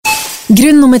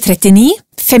Grunn nummer 39,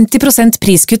 50%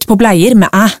 priskutt på bleier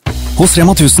med æ. Hos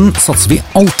Rema 1000 satser vi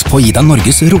alt på å gi deg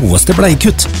Norges råeste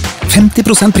bleiekutt.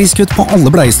 50% priskutt på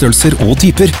alle bleiestørrelser og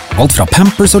typer. Alt fra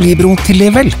Pampers og Libro til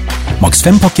Level. Maks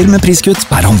 5 pakker med priskutt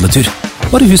per handletur.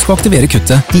 Bare husk å aktivere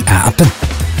kuttet i æ-appen.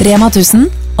 Rema 1000,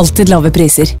 alltid lave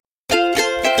priser.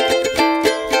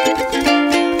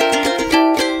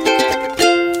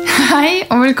 Hei,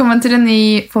 og velkommen til en ny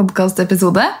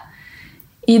podcast-episode.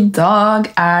 I dag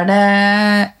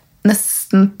det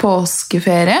nesten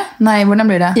påskeferie. Nei, hvordan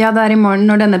blir det? Ja, det I morgen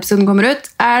når denne episoden kommer ut.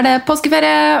 Det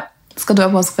påskeferie? Skal du ha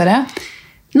påskeferie?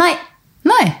 Nei.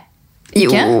 Nei?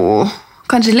 Ikke? Jo,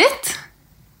 kanskje litt.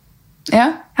 Ja.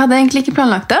 Jeg hadde egentlig ikke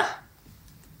planlagt det.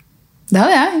 Det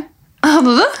hadde jeg.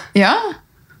 Hadde du? Ja.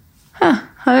 Ja,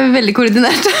 det veldig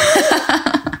koordinert.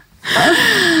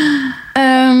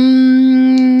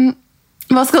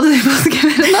 Hva skal du I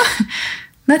påskeferien da?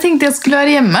 Jeg tenkte jeg skulle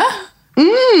være hjemme.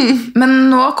 Men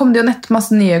nå kom det jo nett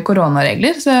masse nye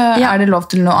koronaregler, så Ja. det lov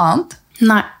til noe annet?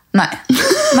 Nei. Nei.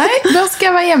 Nei, da skal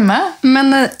jeg være hjemme.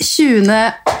 Men 20.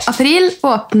 april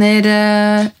åpner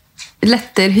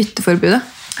letter hytteforbudet.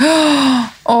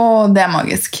 Åh, det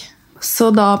magisk.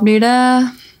 Så da blir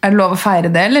det Det lov å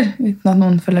feire det, eller? Uten at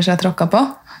noen føler seg tråkket på?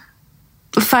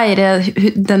 å feire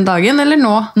den dagen, eller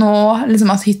nå? Nå,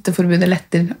 liksom at hytteforbudet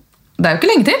letter. Det jo ikke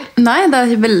lenge til. Nei, det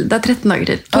det 13 dager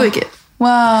til. 2 uker.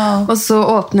 Wow. Og så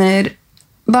åpner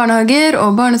barnehager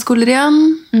og barneskoler igjen.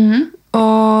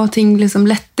 Og ting liksom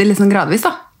letter liksom gradvis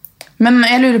da. Men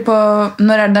jeg lurer på,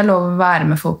 når det lov å være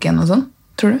med folk igjen og sånn?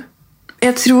 Tror du?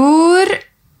 Jeg tror...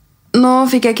 Nå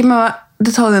fikk jeg ikke med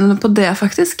detaljene på det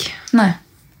faktisk. Nei.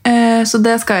 Så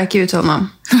det skal jeg ikke uttale meg om.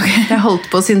 Ok. Jeg holdt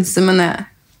på å synse, men jeg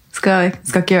skal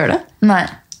ikke gjøre det. Nei.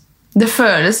 Det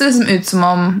føles liksom ut som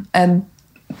om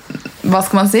hva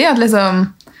skal man si? At liksom,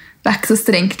 det ikke så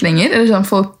strengt lenger. Eller sånn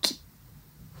folk...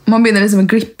 Man begynner liksom å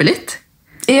glippe litt.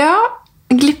 Ja,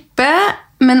 glippe,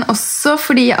 men også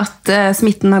fordi at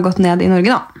smitten har gått ned I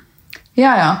Norge da.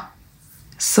 Ja, ja.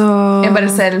 Så Jeg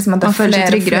bare ser liksom at det man føler seg flere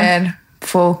og tryggere. flere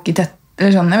folk I tett...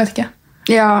 Eller sånn, jeg vet ikke.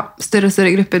 Ja, større og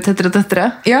større grupper, tettere og tettere.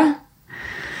 Ja.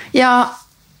 Ja,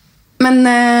 men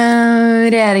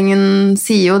regjeringen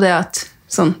sier jo det at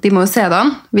sånn, de må jo se det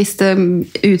an. Hvis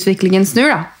utviklingen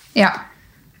snur da, Ja.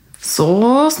 så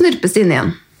snurpes det inn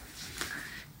igjen.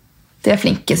 De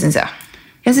flinke, synes jeg.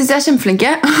 Jeg synes de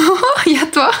kjempeflinke.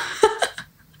 Gjett hva?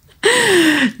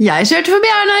 Jeg kjørte forbi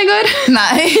Erna I går.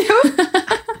 Nei.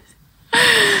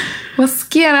 Hva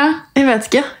sker da? Jeg vet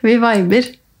ikke, vi viber.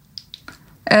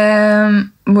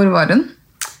 Hvor var hun?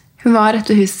 Hun var rett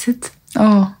ved huset sitt.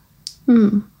 Åh.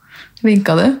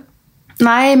 Vinket du?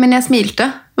 Nei, men jeg smilte.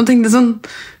 Og tenkte sånn,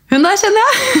 hun der kjenner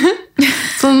jeg.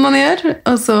 Sånn man gjør.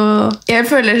 Og så... Jeg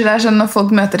føler det sånn når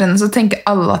folk møter henne, så tenker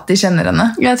alle at de kjenner henne.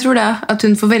 Jeg tror det, at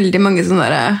hun får veldig mange sånne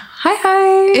der, hei,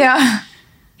 hei. Ja.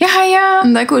 Ja, heia.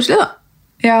 Men det koselig da.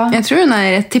 Ja.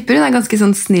 Jeg tipper hun ganske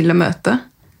sånn snill å møte.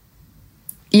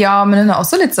 Ja, men hun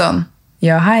også litt sånn,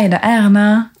 ja, hei, det Erna.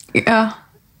 Ja.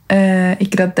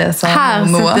 Ikke at det sa Her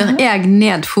noe. setter jeg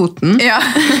ned foten. Ja.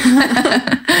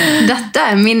 Dette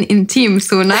min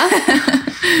intimzone.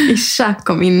 Ikke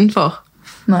kom innenfor.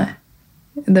 Nei,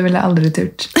 det ville jeg aldri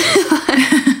turt.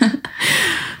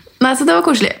 Nei, så det var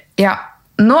koselig. Ja,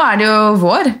 nå det jo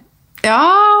vår. Ja.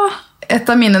 Et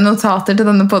av mine notater til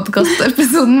denne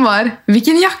podcast-episoden var,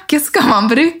 hvilken jakke skal man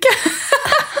bruke?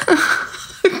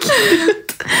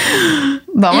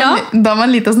 Da var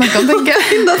man lite å snakke om, tenker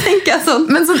jeg. Da tenker jeg sånn.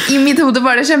 Men sånn, I mitt hode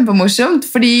var det kjempemorsomt,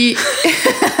 fordi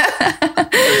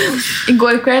I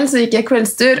går kveld så gikk jeg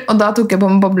kveldstur, og da tok jeg på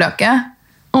meg boblejakke.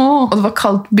 Og det var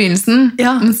kaldt på begynnelsen,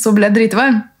 Ja. men så ble det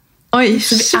dritvarm. Oi,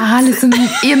 Så vi liksom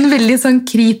I en veldig sånn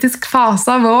kritisk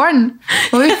fase av våren,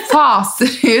 og vi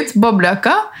faser ut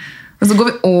boblejakka, og så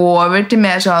går vi over til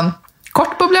mer sånn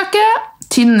kort boblejakke,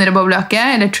 tynnere boblejakke,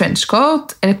 eller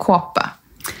trenchcoat, eller kåpe.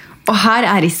 Og her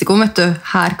risiko, vet du.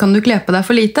 Her kan du kle på deg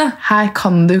for lite. Her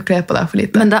kan du kle på deg for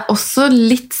lite. Men det også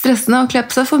litt stressende å kle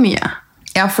på seg for mye.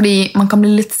 Ja, fordi man kan bli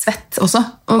litt svett også,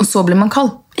 og så blir man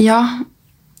kald. Ja.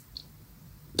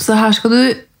 Så her skal du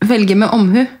velge med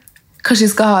omhu. Kanskje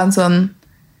vi skal ha en sånn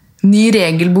ny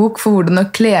regelbok for hvordan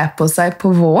å kle på seg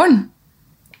på våren?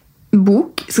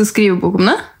 Bok? Skal du skrive bok om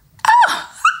det?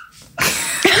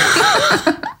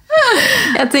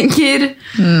 Jeg tenker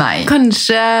Nei.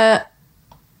 kanskje...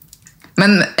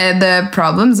 Men the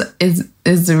problems is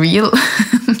real.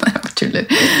 Nei, jeg bare tuller.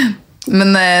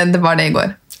 Men det var det I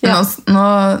går. Ja.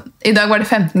 I dag var det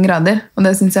 15 grader, og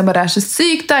det synes jeg bare så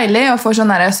sykt deilig å få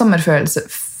sånn der sommerfølelse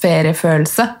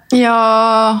feriefølelse.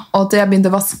 Ja. Og at jeg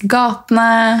begynte å vaske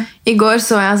gatene. I går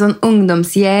så jeg sånn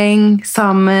ungdomsgjeng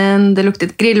sammen. Det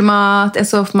luktet grillmat. Jeg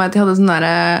så for meg at de hadde sånn der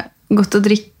godt å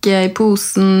drikke i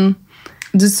posen.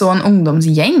 Du så en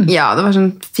ungdomsgjeng? Ja, det var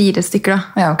sånn 4 stykker da.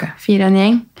 Ja, ok. 4 en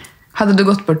gjeng. Hadde du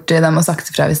gått bort til dem og sagt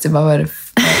ifra hvis de bare var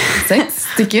 6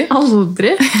 stykker?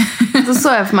 Aldri. Så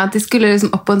jeg for meg at de skulle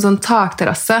liksom opp på en sånn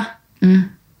takterrasse.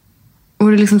 Hvor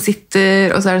du liksom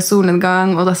sitter, og så er det solnedgang,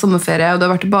 og det er sommerferie, og du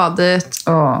har vært og badet,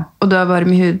 og du er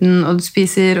varm i huden, og du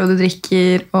spiser, og du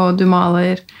drikker, og du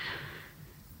maler.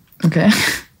 Ok.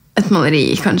 Et maleri,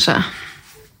 kanskje.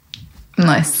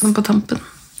 Nice. Sånn på tampen.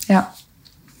 Ja.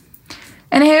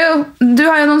 Anywho, du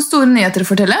har jo noen store nyheter å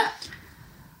fortelle.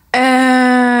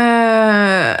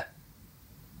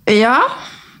 Ja.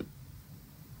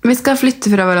 Vi skal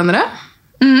flytte fra hverandre.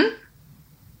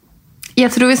 Jeg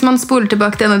tror hvis man spoler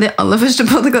tilbake til en av de aller første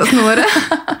podcastene våre,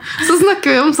 så snakker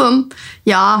vi om sånn,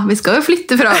 ja, vi skal jo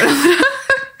flytte fra hverandre.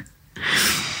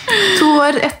 2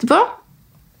 år etterpå,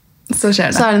 Så skjer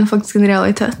det. så er det faktisk en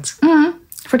realitet.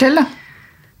 Fortell da.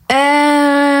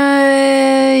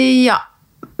 Ja.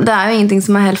 Det er jo ingenting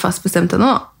som er helt fast bestemt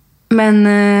ennå. Men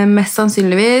mest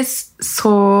sannsynligvis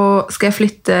så skal jeg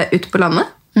flytte ut på landet.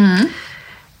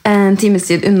 En times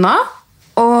tid unna.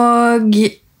 Og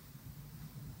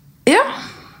ja,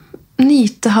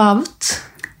 nyte havet.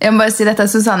 Jeg må bare si dette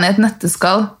er Susanne i et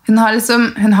nøtteskall. Hun har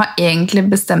egentlig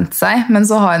bestemt seg, men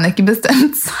så har hun ikke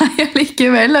bestemt seg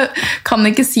likevel. Kan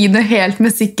ikke si det helt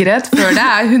med sikkerhet før det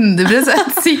er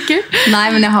 100% sikkert. Nei,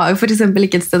 men jeg har jo for eksempel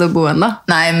ikke et sted å bo enda.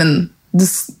 Nei, men du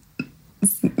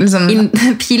liksom...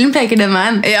 Pilen peker den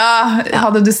veien. Ja,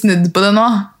 hadde du snudd på det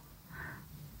nå?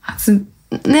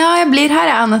 Ja, jeg blir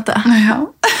her, jeg, Annette. Ja.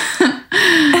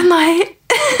 Nei.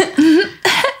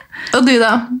 Og du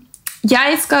da?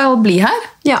 Jeg skal bli her.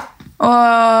 Ja.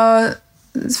 Og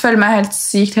føler meg helt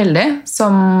sykt heldig,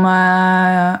 som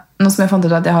nå som jeg fant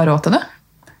ut at jeg har råd til det.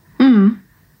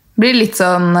 Blir litt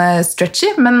sånn stretchy,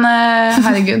 men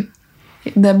herregud,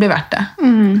 det blir verdt det.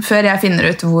 Før jeg finner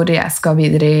ut hvor jeg skal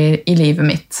videre i livet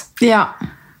mitt. Ja.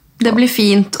 Det blir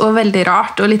fint og veldig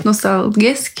rart og litt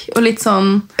nostalgisk. Og litt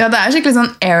sånn... Ja, det er skikkelig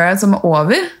sånn era som er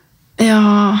over. Ja.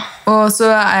 Og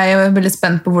så er jeg jo veldig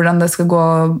spent på hvordan det skal gå,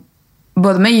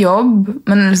 både med jobb,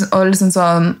 men og liksom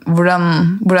sånn,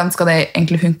 hvordan skal det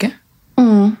egentlig funke?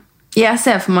 Jeg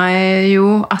ser for meg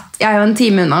jo at jeg er jo en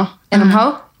time unna,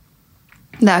 1,5.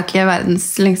 Det er jo ikke verdens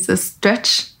lengste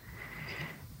stretch.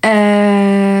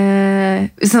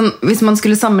 Hvis man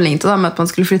skulle sammenlignet det med at man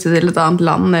skulle flytte til et annet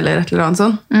land eller et eller annet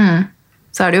sånn,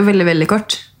 så er det jo veldig, veldig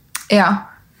kort. Ja.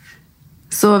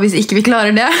 Så hvis ikke vi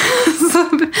klarer det, så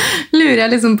lurer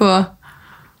jeg liksom på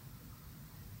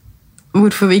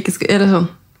hvorfor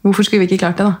skulle vi ikke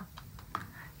klart det da?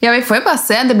 Ja, vi får jo bare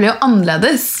se. Det blir jo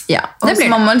annerledes. Ja, og så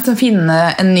må man liksom finne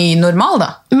en ny normal da.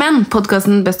 Men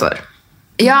podcasten består.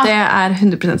 Ja. Det er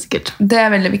 100% sikkert. Det er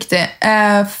veldig viktig.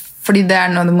 Fordi det er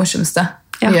noe av det morsomste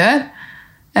vi gjør.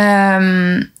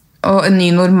 Og en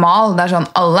ny normal, det er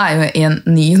sånn, alle er jo i en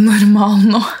ny normal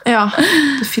nå. Ja,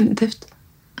 definitivt.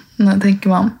 Nå tenker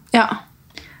man. Ja.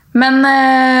 Men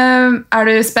er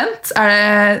du spent?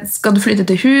 Skal du flytte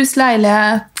til hus,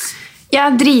 leilighet? Jeg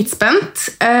er dritspent.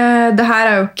 Det her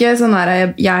er jo ikke sånn her,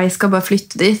 jeg skal bare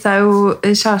flytte dit. Det er jo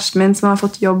kjæresten min som har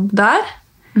fått jobb der.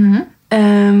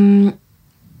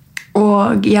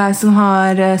 Og jeg som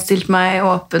har stilt meg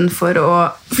åpen for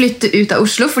å flytte ut av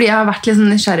Oslo, fordi jeg har vært litt sånn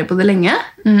nysgjerrig på det lenge.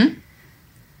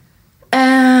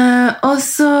 Og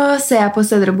så ser jeg på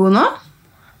steder å bo nå.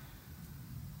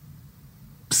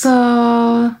 Så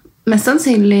mest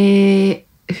sannsynlig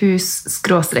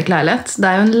hus/leilighet. Det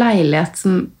er jo en leilighet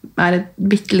som er et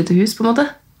bittelite hus på en måte,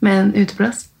 med en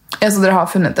uteplass. Ja, så dere har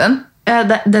funnet den?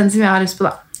 Den som jeg har lyst på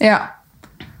da. Ja.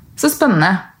 Så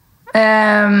spennende.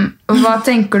 Hva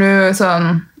tenker du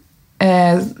sånn,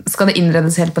 skal det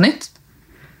innredes helt på nytt?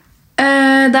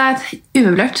 Det er et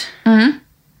umøblert.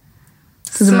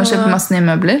 Så du må kjøpe masse nye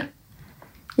møbler?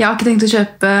 Jeg har ikke tenkt å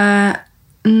kjøpe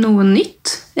noe nytt,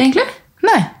 egentlig.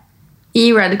 Nei.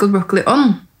 I Radical Broccoli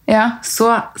On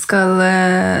så skal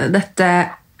dette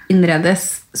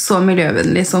innredes så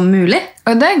miljøvennlig som mulig.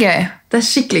 Og det er gøy. Det er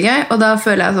skikkelig gøy, og da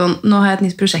føler jeg sånn, nå har jeg et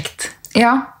nytt prosjekt.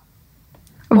 Ja.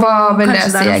 Hva vil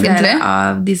det si egentlig?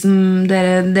 Av de som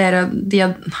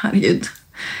herregud.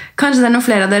 Kanskje det er noen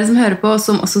flere av dere som hører på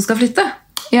som også skal flytte.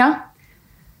 Ja.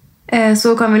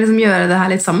 Så kan vi liksom gjøre det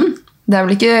her litt sammen. Det er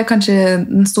vel ikke kanskje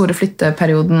den store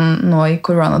flytteperioden nå i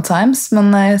Corona Times,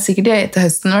 men sikkert til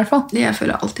høsten i hvert fall. Jeg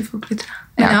føler alltid folk flytter.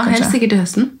 Ja, helt sikkert til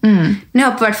høsten. Men jeg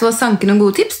håper i hvert fall å sanke noen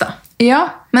gode tips da. Ja,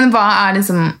 men hva er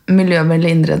liksom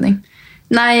miljøvennlig innredning?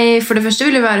 Nei, for det første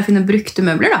vil det være å finne brukte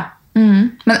møbler da.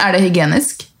 Men er det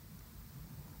hygienisk?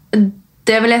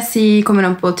 Det vil jeg si kommer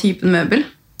an på typen møbel.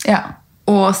 Ja.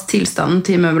 Og tilstanden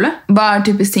til møbelet. Hva er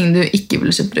typisk ting du ikke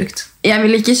ville kjøpt brukt? Jeg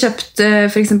ville ikke kjøpt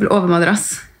for eksempel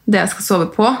overmadrass. Det jeg skal sove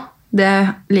på. Det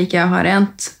liker jeg å ha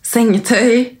rent.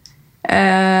 Sengetøy.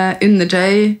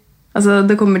 Undertøy. Altså,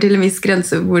 det kommer til en viss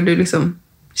grense hvor du liksom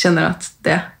kjenner at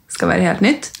det skal være helt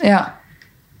nytt. Ja.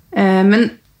 Men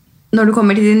når du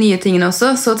kommer til de nye tingene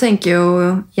også, så tenker jo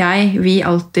vi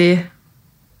alltid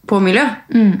på miljø.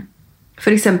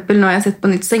 For eksempel når jeg har sett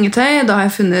på nytt sengetøy, da har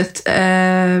jeg funnet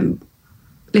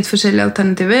litt forskjellige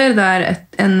alternativer. Det er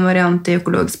en variant i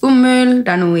økologisk bomull,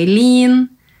 det er noe i lin,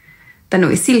 det er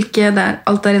noe i silke,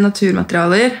 alt er i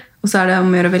naturmaterialer, og så er det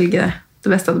om å gjøre å velge det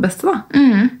beste av det beste, da.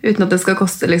 Uten at det skal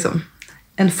koste liksom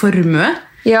en formue.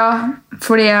 Ja,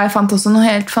 fordi jeg fant også noe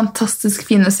helt fantastisk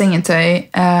fine sengetøy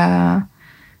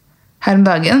her om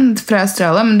dagen fra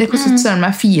Australia, men det kostet søren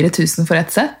meg 4 000 for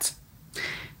et sett.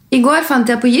 I går fant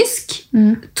jeg på Jysk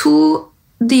 2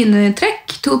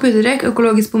 dynetrekk, 2 putetrekk,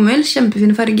 økologisk bomull,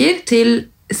 kjempefine farger, til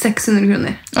 600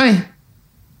 kroner. Oi,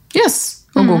 yes.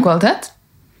 Og god kvalitet?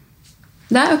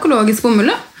 Det er økologisk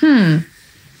bomull, da.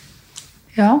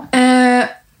 Ja.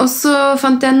 Og så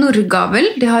fant jeg Norgavel.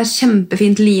 De har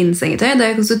kjempefint linsengetøy.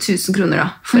 Det koster 1000 kroner da,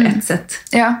 for ett sett.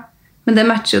 Ja. Men det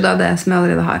matcher jo da det som jeg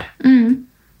allerede har.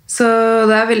 Så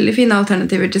det er veldig fine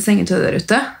alternativer til sengetøy der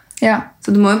ute. Ja.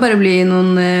 Så det må jo bare bli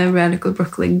noen Radical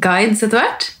Broccoli guides etter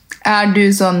hvert. Er du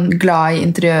sånn glad i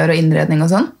interiør og innredning og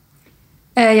sånn?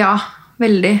 Ja,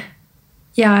 veldig.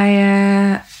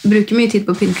 Jeg bruker mye tid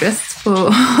på Pinterest på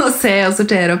å se og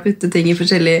sortere og putte ting i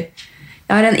forskjellige...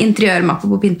 Jeg har en interiørmappe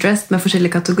på Pinterest med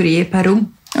forskjellige kategorier per rom.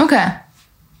 Ok.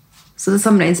 Så det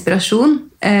samler inspirasjon.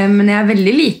 Men jeg er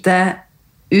veldig lite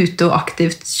ute og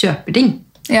aktivt kjøper ting.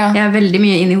 Ja. Jeg er veldig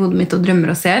mye inne i hodet mitt og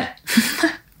drømmer og ser.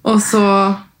 Og så...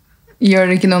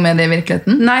 Gjør du ikke noe med det i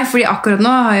virkeligheten? Nei, fordi akkurat nå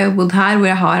har jeg jo bodd her hvor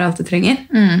jeg har alt jeg trenger.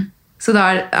 Så da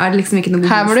er det liksom ikke noe...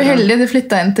 Her var du heldig, du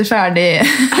flyttet inn til ferdig...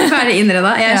 ferdig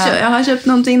innredet. Jeg har kjøpt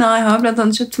noen ting da. Jeg har blant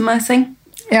annet kjøpt for meg seng.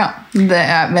 Ja,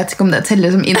 jeg vet ikke om det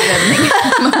teller som innredning.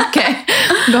 Men ok,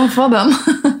 du kan få den.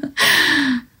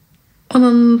 Og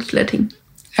noen flere ting.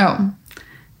 Ja.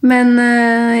 Men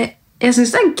jeg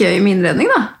synes det er gøy med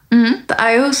innredning da. Det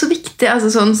er jo så viktig,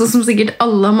 altså sånn som sikkert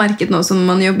alle har merket nå som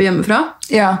man jobber hjemmefra.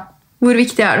 Ja. Hvor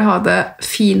viktig er det å ha det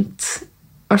fint,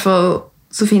 i hvert fall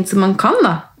så fint som man kan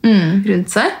da, rundt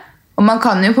seg. Og man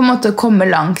kan jo på en måte komme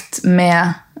langt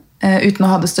med, uten å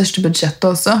ha det største budsjettet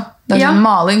også. Det er sånn,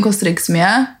 maling koster ikke så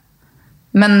mye,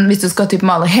 men hvis du skal typ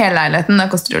male hele leiligheten, det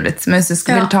koster jo litt. Men hvis du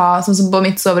skal ta, sånn som på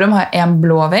mitt soverom, har jeg en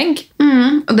blå vegg.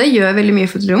 Og det gjør veldig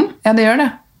mye for et rom. Ja, det gjør det.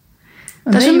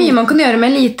 Og det er så mye man kan gjøre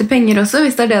med lite penger også,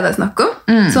 hvis det er det er snakk om.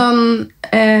 Sånn...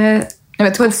 jeg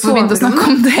vet ikke hvorfor vi begynte å snakke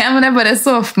om det, men jeg bare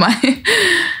så for meg.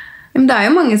 Men det er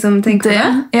jo mange som tenker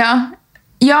det.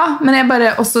 Ja, men jeg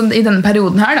bare, også i denne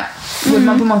perioden her da, hvor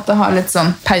man på en måte har litt sånn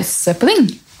pause på ting.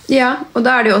 Ja, og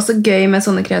da er det jo også gøy med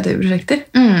sånne kreative prosjekter.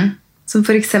 Som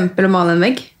for eksempel å male en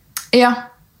vegg. Ja.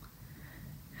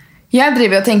 Jeg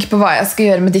driver og tenker på hva jeg skal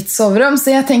gjøre med ditt soverom,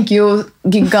 så jeg tenker jo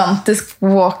gigantisk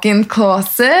walk-in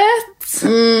closet.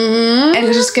 Eller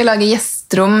så skal jeg lage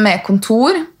gjesterom med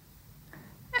kontor.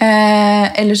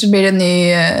 Eller så blir det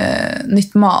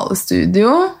nytt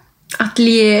malestudio.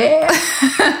 Atelier.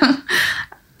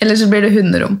 Eller så blir det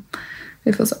hunderom.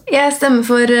 Vi får se. Jeg stemmer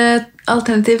for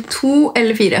alternativ 2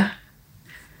 eller 4.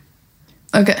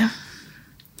 Ok.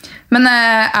 Men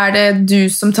er det du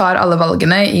som tar alle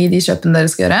valgene i de kjøpene dere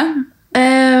skal gjøre?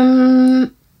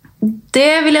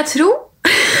 Det vil jeg tro.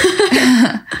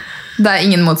 Det er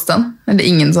ingen motstand? Eller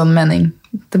ingen sånn mening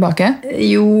tilbake?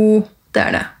 Jo, det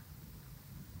er det.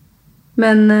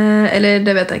 Men, eller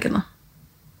det vet jeg ikke nå.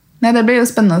 Nei, det blir jo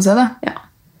spennende å se da. Ja.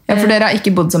 Ja, for dere har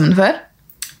ikke bodd sammen før?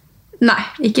 Nei,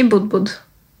 ikke bodd.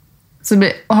 Så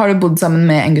har du bodd sammen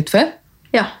med en gutt før?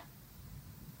 Ja.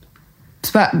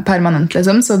 Permanent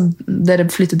liksom, så dere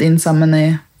flyttet inn sammen i...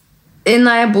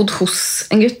 Nei, jeg har bodd hos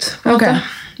en gutt, på en måte.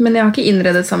 Men jeg har ikke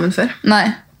innredet sammen før. Nei,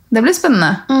 det blir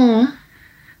spennende.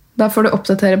 Da får du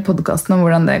oppdatere podcasten om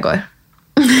hvordan det går.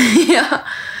 Ja.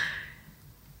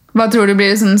 Hva tror du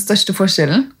blir den største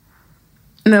forskjellen?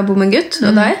 Med å bo med en gutt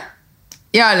og deg?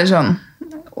 Ja, eller sånn.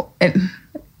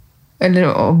 Eller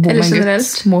å bo med en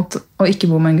gutt mot å ikke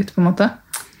bo med en gutt, på en måte.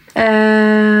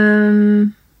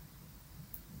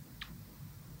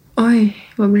 Oi,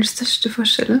 hva blir den største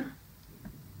forskjellen?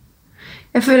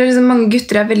 Jeg føler liksom mange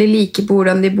gutter er veldig like på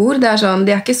hvordan de bor. Det er sånn,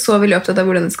 de er ikke så veldig opptatt av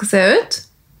hvordan det skal se ut.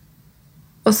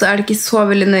 Og så er det ikke så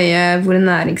veldig nøye hvor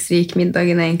næringsrik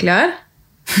middagen egentlig er.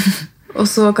 Og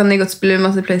så kan de godt spille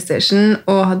masse PlayStation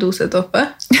og ha doset oppe.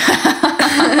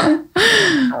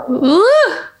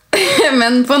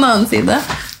 Men på en annen side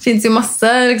finnes jo masse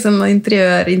liksom,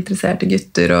 interiørinteresserte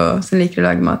gutter som liker å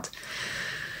lage mat.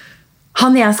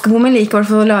 Han jeg skal bo med liker i hvert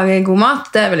fall å lage god mat.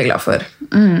 Det er jeg veldig glad for.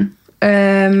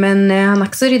 Men han er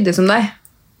ikke så ryddig som deg.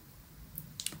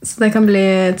 Så det kan bli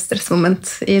et stressmoment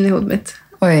inni hodet mitt.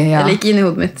 Oi, ja. Eller ikke inni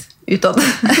hodet mitt, utad.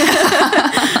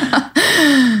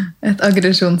 Et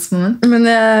aggresjonsmoment. Men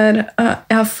jeg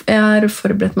har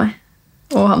forberedt meg.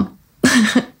 Og han.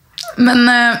 Men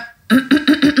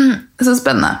så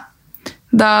spennende.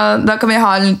 Da kan vi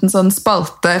ha en liten sånn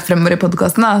spalte fremover i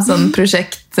podcasten, da. Sånn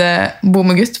prosjekt Bo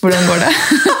med gutt. Hvordan går det?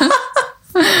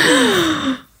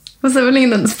 Få se hvor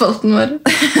lenge denne spalten var.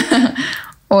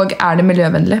 Og er det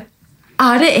miljøvennlig?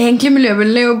 Er det egentlig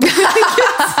miljøvennlig å bo med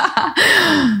gutt?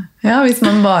 Ja, hvis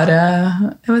man bare...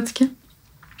 Jeg vet ikke.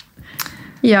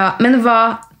 Ja, men hva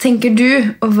tenker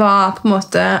du, og hva på en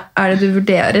måte er det du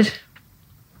vurderer?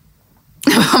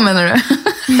 Hva mener du?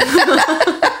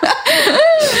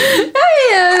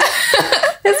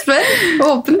 Jeg spør,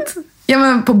 åpent. Ja,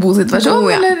 men på bosituasjon,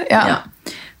 ja. eller? Ja. Ja.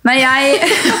 Nei,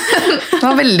 det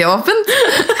var veldig åpent.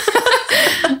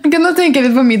 Kan du tenke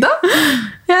litt på middag?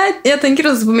 Jeg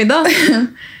tenker også på middag.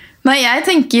 Nei, jeg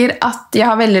tenker at jeg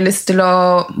har veldig lyst til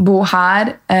å bo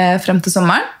her frem til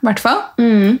sommeren, i hvert fall.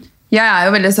 Jeg er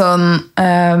jo veldig sånn...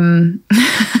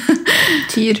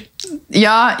 Tyr.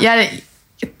 Ja, jeg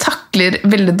takler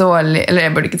veldig dårlig... Eller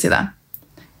jeg burde ikke si det.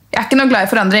 Jeg er ikke noe glad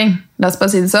i forandring, la oss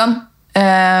bare si det sånn.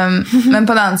 Men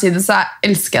på den annen side så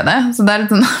elsker jeg det. Så det er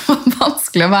litt sånn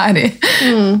vanskelig å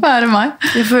være meg.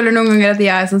 Jeg føler noen ganger at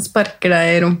jeg som sparker deg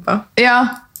i rumpa. Ja.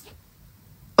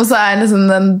 Og så er jeg liksom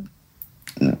den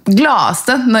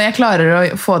gladeste når jeg klarer å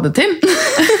få det til.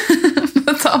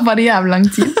 Det tar bare jævlig lang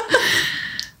tid.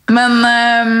 Men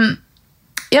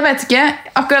jeg vet ikke.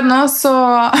 Akkurat nå så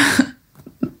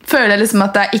føler jeg liksom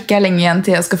at det ikke er lenge igjen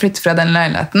til jeg skal flytte fra den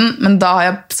leiligheten, men da har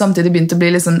jeg samtidig begynt å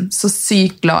bli liksom så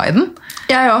sykt glad i den.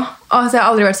 Jeg også. Altså, jeg har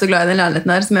aldri vært så glad i den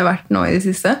leiligheten her som jeg har vært nå i det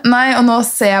siste. Nei, og nå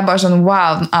ser jeg bare sånn,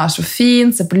 wow, den er så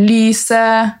fin, se på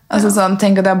lyset. Altså, sånn,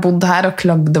 tenk at jeg har bodd her og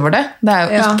klagd over det. Det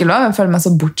er jo ikke lov, jeg føler meg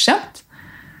så bortskjemt.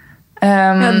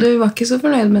 Ja, du var ikke så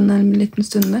fornøyd med den en liten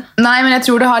stund der. Nei, men jeg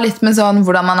tror det har litt med sånn,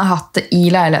 hvordan man har hatt det i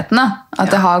leiligheten.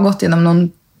 At det har gått gjennom noen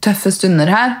tøffe stunder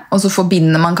her, og så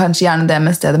forbinder man kanskje gjerne det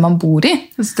med stedet man bor i.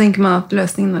 Og så tenker man at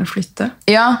løsningen er å flytte.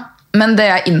 Ja, men det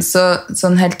jeg innså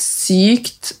sånn helt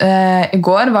sykt i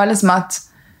går, var liksom at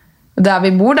der vi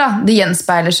bor da, det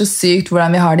gjenspeiler så sykt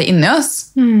hvordan vi har det inni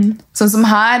oss. Sånn som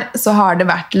her, så har det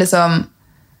vært liksom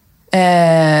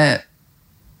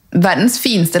verdens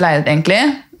fineste leilighet egentlig,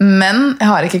 men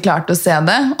jeg har ikke klart å se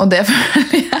det, og det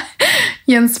føler jeg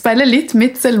gjenspeiler litt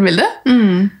mitt selvbilde.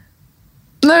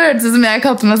 Nå hørtes det som jeg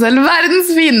kalte meg selv verdens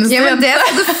fineste. Ja, men det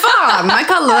skal du faen meg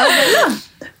kalle deg.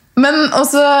 Men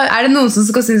også... Er det noen som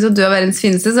skal synes at du er verdens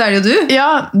fineste, så er det jo du. Ja,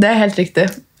 det er helt riktig.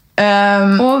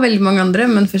 Og veldig mange andre,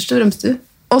 men først og fremst du.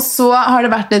 Og så har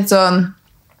det vært litt sånn...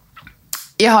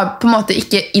 Jeg har på en måte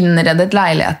ikke innredet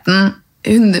leiligheten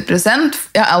 100%.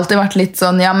 Jeg har alltid vært litt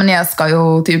sånn, ja, men jeg skal jo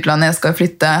til utlandet, jeg skal jo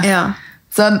flytte. Ja.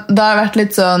 Så det har vært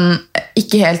litt sånn,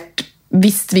 ikke helt...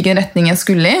 visst hvilken retning jeg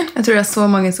skulle i. Jeg tror det er så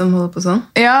mange som holder på sånn.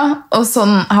 Ja, og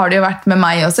sånn har det jo vært med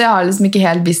meg også. Jeg har liksom ikke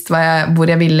helt visst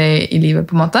hvor jeg ville i livet,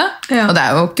 på en måte. Ja. Og det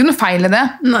er jo ikke noe feil i det.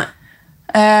 Nei.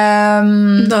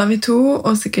 Da er vi 2,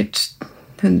 og sikkert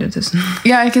 100 000.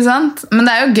 Ja, ikke sant? Men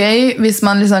det er jo gøy hvis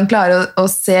man liksom klarer å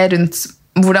se rundt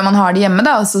hvordan man har det hjemme,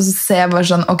 da, og så se bare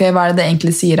sånn, ok, hva er det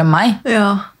egentlig sier om meg?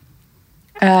 Ja.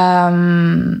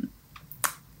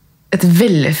 Et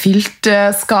velfylt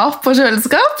skap og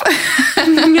kjøleskap.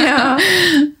 Ja.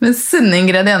 Med sunne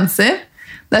ingredienser.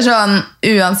 Det er sånn,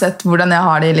 uansett hvordan jeg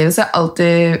har det i livet, så jeg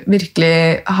alltid virkelig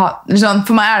sånn,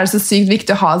 for meg er det så sykt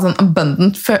viktig å ha sånn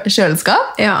abundant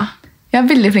kjøleskap. Ja. Jeg er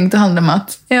veldig flink til å handle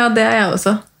mat. Ja, det er jeg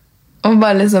også. Og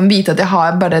bare liksom vite at jeg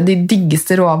har bare de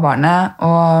diggeste råvarene.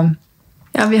 Og...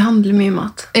 Ja, vi handler mye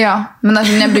mat. Ja, men det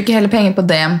er sånn, jeg bruker hele penger på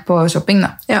det på shopping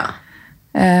da. Ja.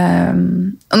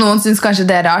 Og noen synes kanskje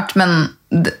det er rart, men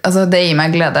altså, det gir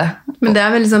meg glede. Men det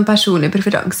er veldig sånn personlige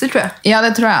preferanser, tror jeg. Ja,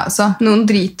 det tror jeg også. Noen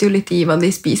driter jo litt i hva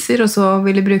de spiser, og så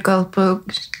vil de bruke alt på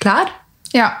klær.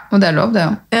 Ja, og det er lov det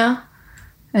jo. Ja.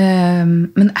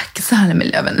 Men det er ikke særlig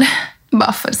miljøvennlig.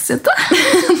 Bare for å si det.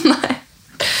 Nei.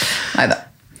 Neida.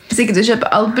 Hvis ikke du kjøper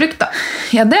alt brukt da.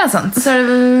 Ja, det er sant. Så er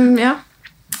det, ja.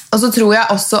 Og så tror jeg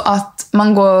også at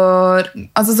man går...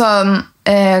 Altså sånn,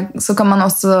 så kan man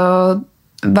også...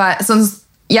 Sånn,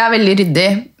 jeg er veldig ryddig,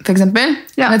 for eksempel.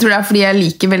 Ja. Men jeg tror det er fordi jeg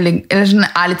liker veldig, eller sånn,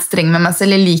 er litt streng med meg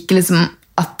selv. Jeg liker liksom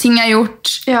at ting er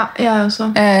gjort. Ja, jeg også.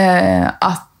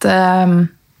 At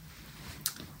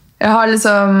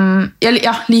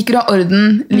Jeg liker å ha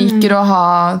orden, liker å ha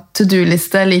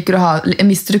to-do-liste, liker å ha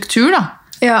en viss struktur, da.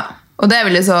 Ja. Og det er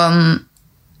veldig sånn,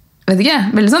 vet ikke,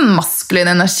 veldig sånn maskulin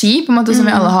energi, på en måte, som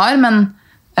vi alle har, men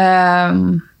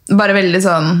bare veldig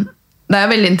sånn, det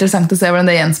er veldig interessant å se hvordan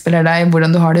det gjenspiller deg,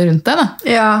 hvordan du har det rundt deg, da.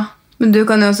 Ja, men du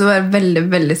kan jo også være veldig,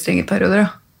 veldig streng i perioder, da.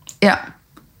 Ja.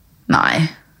 Nei.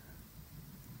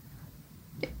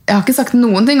 Jeg har ikke sagt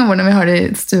noen ting om hvordan vi har det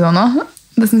i stua nå.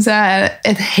 Det synes jeg er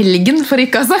et helgen for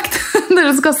ikke å ha sagt.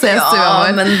 Dere skal se stua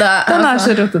vår. Men den er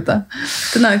så rotete.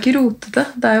 Den er jo ikke rotete.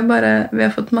 Det er jo bare, vi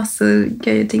har fått masse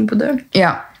gøye ting på døren.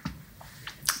 Ja.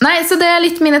 Nei, så det er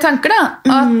litt mine tanker, da.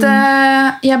 At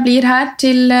jeg blir her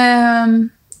til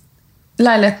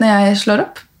leilighetene jeg slår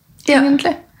opp,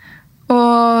 egentlig.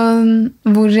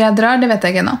 Og hvor jeg drar, det vet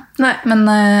jeg ikke ennå. Nei. Men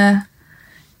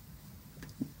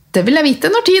det vil jeg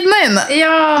vite når tiden er inne.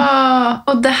 Ja,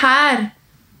 og det her,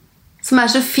 som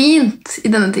er så fint i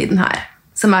denne tiden her,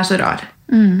 som er så rar,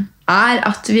 er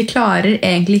at vi klarer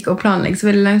egentlig ikke å planlegge så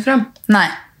veldig langt frem. Nei.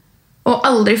 Og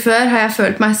aldri før har jeg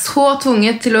følt meg så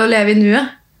tvunget til å leve i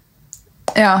nuet.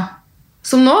 Ja.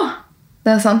 Som nå.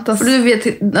 Det er sant, altså. For du vet,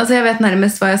 altså jeg vet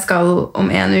nærmest hva jeg skal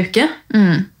om en uke.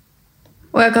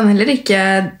 Og jeg kan heller ikke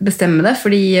bestemme det,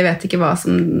 fordi jeg vet ikke hva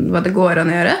det går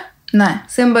an å gjøre. Nei.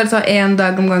 Så jeg må bare ta en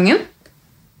dag om gangen.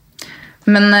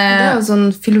 Men det er jo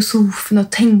sånn filosofen og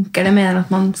tenkerne mener at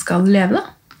man skal leve, da.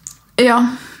 Ja,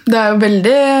 det er jo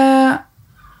veldig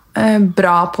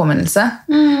bra påminnelse.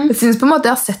 Jeg synes på en måte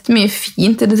jeg har sett mye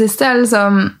fint i det siste. Jeg har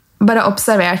liksom bare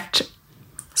observert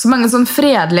så mange sånn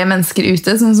fredelige mennesker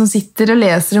ute som sitter og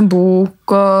leser en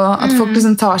bok, og at folk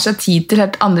liksom tar seg tid til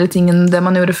helt andre ting enn det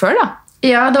man gjorde før, da.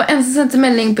 Ja, det var en som sendte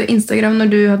melding på Instagram når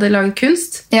du hadde laget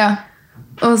kunst. Ja.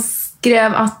 Og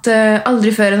skrev at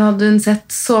aldri før hadde hun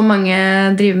sett så mange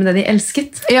drive med det de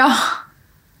elsket. Ja.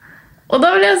 Og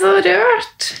da ble jeg så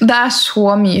rørt. Det er så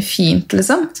mye fint,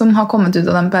 liksom, som har kommet ut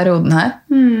av den perioden her.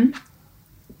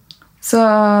 Så,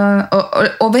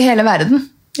 og over hele verden.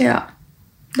 Ja.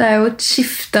 Det er jo et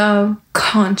skifte av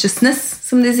consciousness,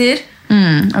 som de sier.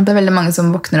 At det er veldig mange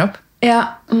som våkner opp.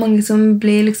 Ja, og mange som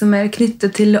blir liksom mer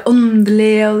knyttet til det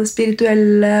åndelige og det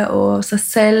spirituelle og seg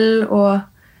selv, og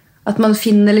at man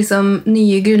finner liksom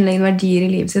nye grunnleggende verdier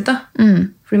i livet sitt, da.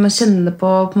 Fordi man kjenner på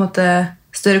en måte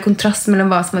større kontrast mellom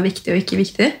hva som er viktig og ikke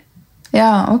viktig.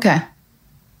 Ja, ok.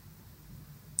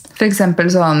 For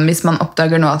eksempel sånn, hvis man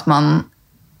oppdager nå at man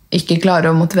ikke klarer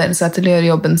å motivere seg til å gjøre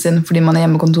jobben sin fordi man er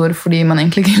hjemmekontor, fordi man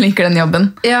egentlig ikke liker den jobben,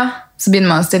 så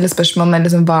begynner man å stille spørsmål med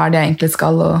liksom, hva er det jeg egentlig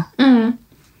skal, og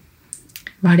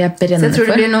hva er det jeg brenner for? Så jeg tror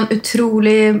det blir noen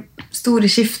utrolig store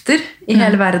skifter i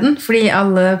hele verden, fordi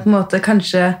alle på en måte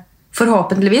kanskje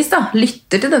forhåpentligvis da,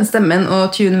 lytter til den stemmen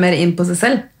og tuner mer inn på seg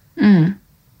selv.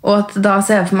 Og at da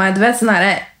ser jeg for meg, du vet, sånn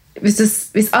her,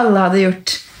 hvis alle hadde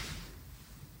gjort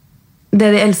det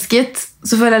de elsket,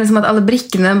 så føler jeg liksom at alle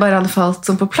brikkene bare hadde falt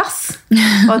sånn på plass.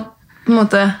 Og at på en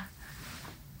måte,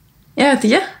 jeg vet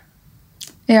ikke.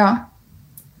 Ja.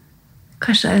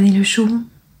 Kanskje det er en illusjon,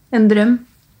 en drøm.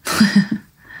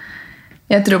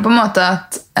 Jeg tror på en måte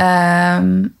at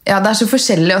ja, det er så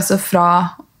forskjellig også fra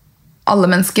alle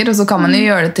mennesker, og så kan man jo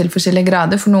gjøre det til forskjellige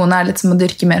grader. For noen er det litt som å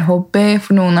dyrke mer hobby,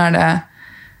 for noen er det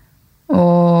å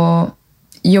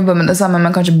jobbe med det samme,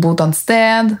 men kanskje bo et annet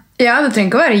sted. Ja, det trenger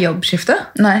ikke å være jobbskifte.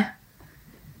 Nei.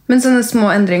 Men sånne små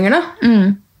endringer da.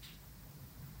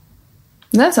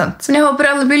 Det er sant. Men jeg håper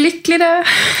alle blir lykkeligere.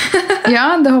 Ja,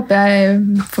 det håper jeg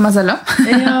for meg selv også.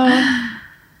 Ja.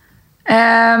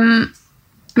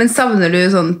 Men savner du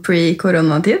sånn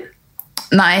pre-koronatid?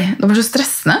 Nei, det var så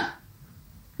stressende.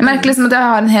 Jeg merker liksom at jeg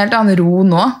har en helt annen ro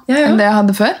nå enn det jeg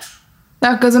hadde før. Det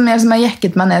er akkurat som jeg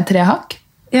jekket meg ned 3 hakk.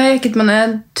 Jeg har jekket meg ned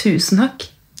 1000 hakk.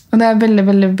 Og det er veldig,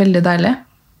 veldig, veldig deilig.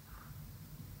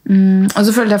 Og så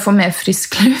føler jeg at jeg får mer frisk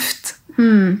luft.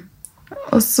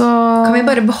 Og så... Kan vi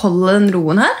bare beholde den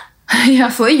roen her? Ja.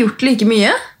 Jeg får jo gjort like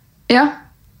mye. Ja.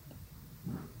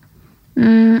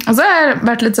 Og så har jeg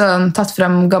vært litt sånn, tatt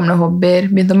frem gamle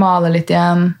hobbyer, begynt å male litt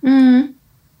igjen.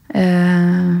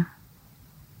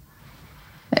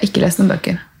 Jeg har ikke lest noen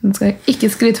bøker. Den skal ikke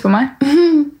skryte på meg.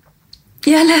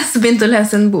 Jeg begynte å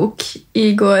lese en bok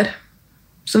i går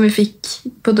som vi fikk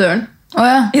på døren.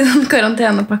 I den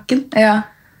karantenepakken.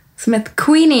 Som het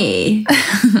Queenie.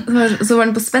 Så var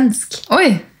den på svensk.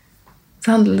 Oi!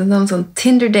 Så handlet det om sånn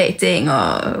Tinder-dating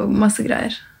og masse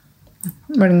greier.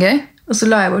 Var den gøy? Og så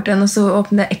la jeg bort den, og så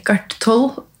åpnet jeg Eckhart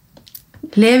 12.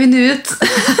 Lev inn ut.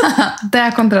 Det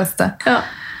er kontrastet. Ja.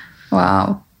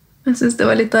 Wow. Jeg synes det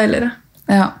var litt deiligere.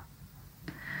 Ja.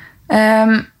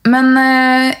 Men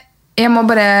jeg må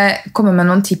bare komme med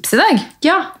noen tips i dag.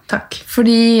 Ja, takk.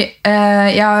 Fordi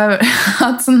jeg har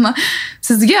hatt sånn...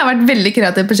 Synes du ikke jeg har vært veldig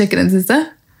kreativ på kjøkkenet i det siste?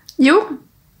 Jo,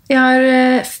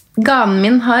 ganen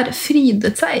min har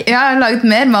frydet seg. Jeg har laget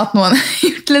mer mat nå enn jeg har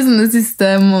gjort liksom, de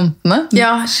siste månedene.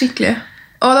 Ja, skikkelig.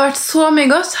 Og det har vært så mye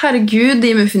godt. Herregud,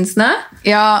 de muffinsene.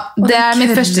 Ja, Og det den er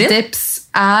mitt curryen. første tips.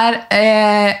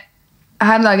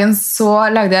 Her om dagen så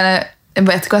lagde jeg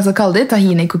vet ikke hva jeg skal kalle de,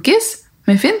 tahini cookies,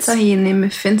 muffins. Tahini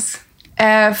muffins.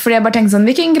 Fordi jeg bare tenkte sånn,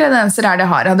 hvilke ingredienser er det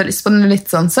jeg har? Jeg hadde lyst på noe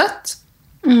litt sånn søtt.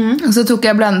 Og så tok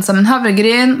jeg blandet sammen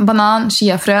havregryn, banan,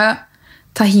 chiafrø,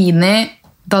 tahini,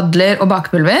 dadler og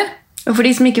bakepulver. Og for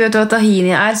de som ikke vet hva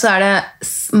tahini er, så er det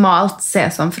smalt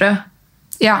sesamfrø.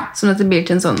 Ja, Sånn at det blir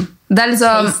til en sånn det er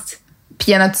liksom paste.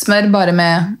 peanøttsmør bare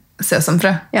med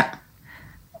sesamfrø. Ja.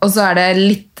 Og så er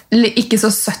det ikke så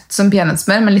søtt som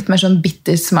peanøttsmør, men litt mer sånn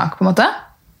bitter smak på en måte.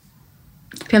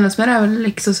 Peanøttsmør er vel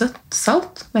ikke så søtt.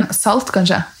 Salt? Men, Salt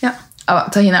kanskje. ja. Ja,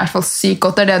 tahini er i hvert fall sykt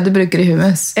godt, det er det du bruker i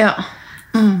hummus. Ja.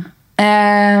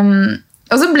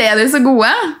 Og så ble de så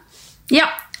gode. Ja.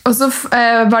 Og så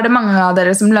var det mange av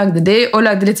dere som lagde de, og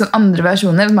lagde litt sånn andre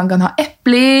versjoner. Man kan ha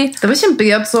epler. Det var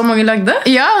kjempegøy at så mange lagde.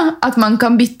 Ja, at man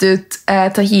kan bytte ut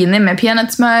tahini med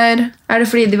peanøttsmør. Er det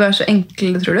fordi de var så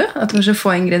enkle, tror du? At det var så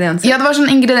få ingredienser? Ja, det var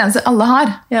sånne ingredienser alle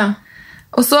har. Ja.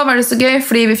 Og så var det så gøy,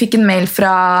 fordi vi fikk en mail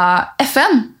fra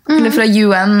FN, eller fra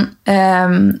UN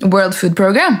World Food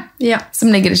Program, Ja.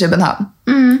 som ligger i København.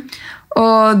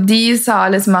 Og de sa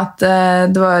liksom at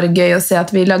det var gøy å se at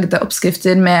vi lagde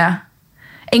oppskrifter med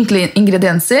enkle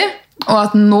ingredienser, og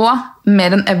at nå,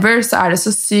 mer enn ever, så er det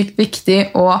så sykt viktig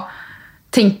å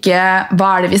tenke hva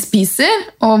er det vi spiser,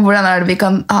 og hvordan er det vi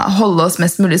kan holde oss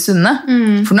mest mulig sunne.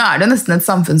 For nå er det jo nesten et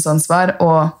samfunnsansvar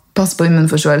å passe på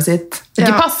immunforsvaret sitt. Ikke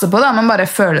Ja. passe på det, men bare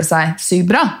føle seg sykt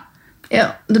bra. Ja,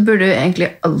 det burde jo egentlig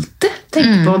alltid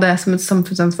tenke på det som et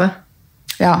samfunnsansvar.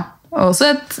 Ja, og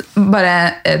også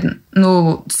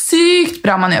noe sykt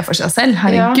bra man gjør for seg selv.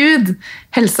 Herregud,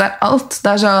 helse er alt.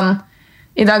 Det er sånn,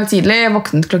 i dag tidlig, jeg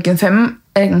våknet klokken 5,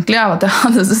 egentlig av at jeg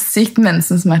hadde så sykt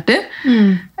mensensmerter.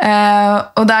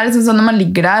 Og det er liksom sånn, når man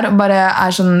ligger der og bare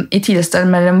er sånn i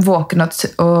tilstand mellom våken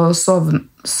og sovende,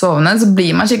 så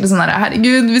blir man skikkelig sånn her,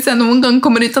 herregud, hvis jeg noen gang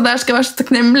kommer ut av der, skal jeg være så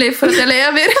takknemlig for at jeg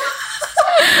lever.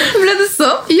 Ble det så?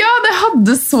 Ja, det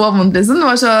hadde så vondt liksom. Det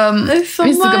var sånn, For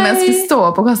visste ikke om jeg meg. skulle stå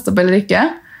opp og kaste opp eller ikke.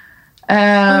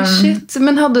 Shit.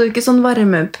 Men hadde du ikke sånn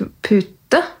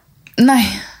varmepute? Nei.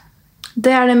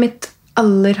 Det er det mitt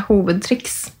aller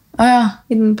hovedtriks Åja.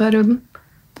 i den perioden.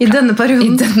 I denne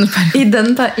perioden.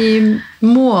 I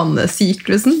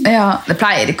månesyklusen. Ja, det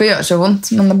pleier ikke å gjøre så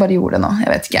vondt, men det bare gjorde det nå. Jeg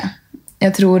vet ikke.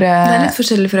 Jeg tror... Det er litt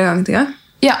forskjellig fra gang til gang.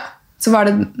 Ja, så var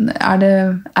det...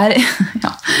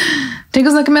 ja. Trenger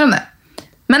ikke å snakke mer om det.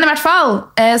 Men i hvert fall,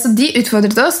 så de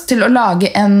utfordret oss til å lage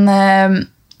en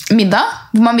middag,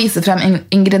 hvor man viser frem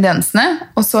ingrediensene,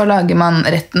 og så lager man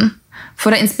retten,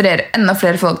 for å inspirere enda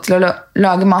flere folk til å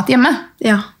lage mat hjemme.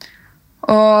 Ja.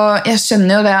 Og jeg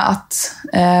skjønner jo det at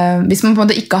hvis man på en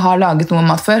måte ikke har laget noe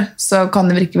mat før, så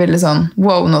kan det virke veldig sånn,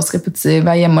 wow, nå skal jeg plutselig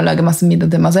være hjemme og lage masse middag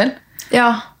til meg selv.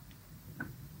 Ja.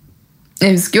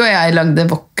 Jeg husker jo jeg lagde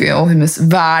wok og hummus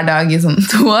hver dag i sånn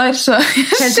 2 år, så jeg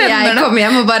Helt til skjønner jeg det. kom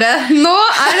hjem og bare, nå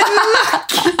er det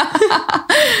nok!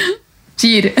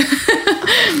 Kyr.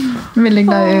 Veldig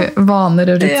glad i vaner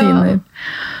og rutiner.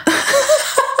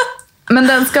 Men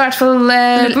den skal i hvert fall...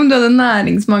 Lurer på om du hadde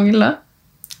næringsmangel da?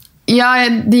 Ja,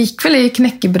 det gikk vel i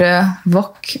knekkebrød,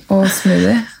 wok og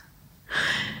smoothie.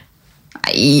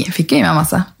 Nei, jeg fikk jo i meg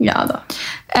masse. Ja da.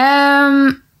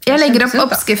 Jeg legger opp kjempesunt, da.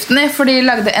 oppskriftene, for de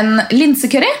lagde en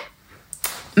linsecurry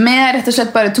med rett og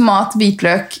slett bare tomat,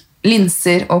 hvitløk,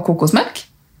 linser og kokosmelk.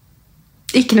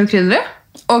 Ikke noe krydder?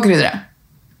 Og kryddere.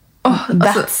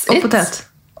 That's it. Og potet.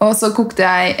 Og så kokte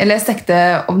jeg stekte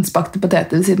ovnsbakte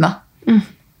poteter ved siden av.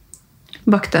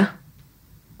 Bakte.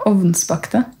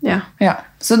 Ovnsbakte? Ja. Ja.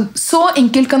 Så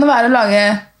enkelt kan det være å lage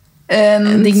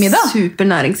en digg middag. Super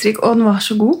næringsrik, og den var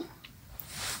så god.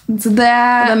 Så Og det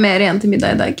er mer igjen til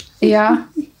middag i dag. Ja.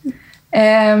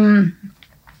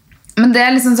 Men det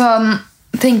er liksom sånn,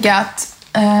 tenker jeg at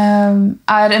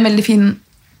er en veldig fin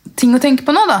ting å tenke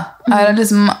på nå da. Er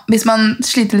liksom, hvis man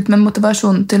sliter litt med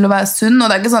motivasjon til å være sunn, og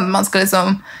det er ikke sånn at man skal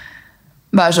liksom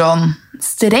være sånn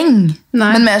streng, Nei.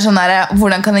 men mer sånn der,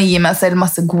 hvordan kan jeg gi meg selv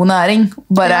masse god næring?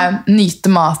 Bare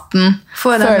nyte maten,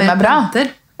 Få deg føle mer meg bra.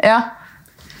 planter. Ja.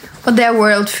 Og det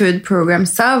World Food Program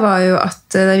sa, var jo at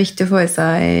det er viktig å få i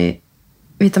seg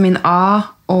vitamin A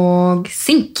og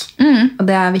zink. Og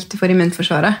det er viktig for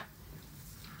immunforsvaret.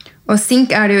 Og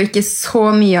zink er det jo ikke så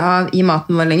mye av i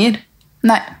maten vår lenger.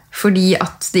 Nei. Fordi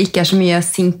at det ikke er så mye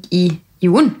zink i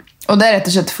jorden. Og det er rett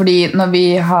og slett fordi når vi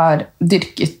har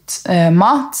dyrket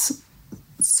mat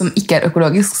som ikke er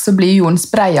økologisk, så blir jorden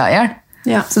spraya i hjel.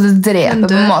 Ja. Så det dreper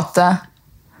på en måte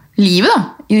livet da,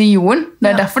 i jorden. Det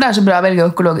er derfor det er så bra å velge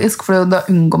økologisk, for da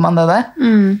unngår man det der.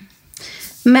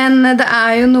 Men det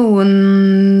er jo noen...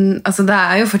 Altså det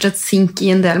er jo fortsatt sink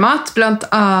i en del mat. Blant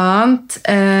annet,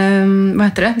 hva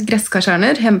heter det?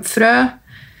 Gresskarkjerner, hempfrø,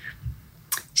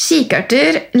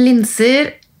 kikerter,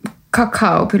 linser,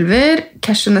 kakaopulver,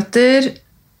 cashewnøtter,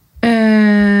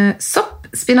 sopp,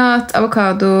 spinat,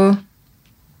 avokado,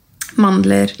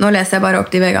 mandler. Nå leser jeg bare opp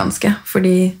de veganske,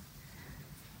 fordi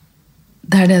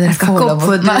det er det dere jeg skal ikke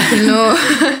oppfordre til noe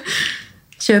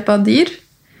kjøp av dyr.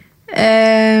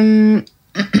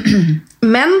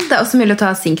 Men det er også mulig å ta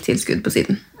sinktilskudd på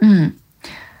siden.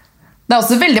 Det er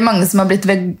også veldig mange som har blitt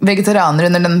vegetarianere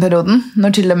under denne perioden, når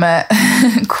til og med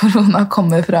korona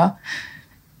kommer fra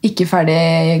ikke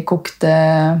ferdig kokte...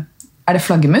 Er det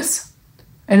flaggermus?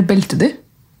 Eller beltedyr?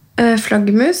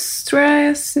 Flaggermus, tror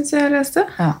jeg synes jeg leste.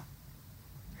 Ja.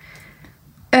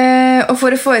 Og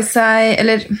for å få i seg...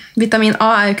 Eller vitamin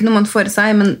A er jo ikke noe man får i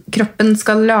seg, men kroppen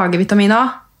skal lage vitamin A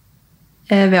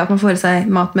ved at man får i seg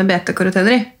mat med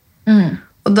beta-karotener i.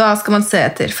 Og da skal man se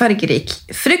etter fargerik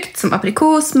frukt som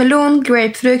aprikos, melon,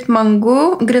 grapefrukt,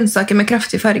 mango, grønnsaker med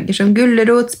kraftige farger som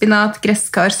gullerot, spinat,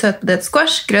 gresskar, søtpotet,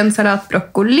 squash, grønn salat,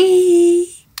 brokkoli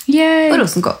og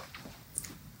rosenkål.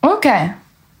 Ok.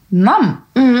 Nam.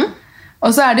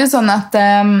 Og så er det jo sånn at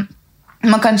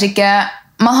man kanskje ikke...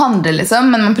 Man handler liksom,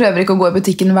 men man prøver ikke å gå i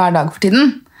butikken hver dag for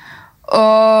tiden.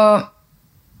 Og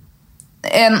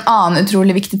en annen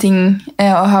utrolig viktig ting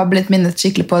å ha blitt minnet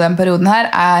skikkelig på den perioden her,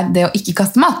 er det å ikke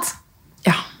kaste mat.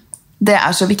 Ja. Det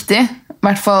er så viktig. I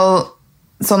hvert fall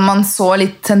sånn man så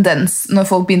litt tendens når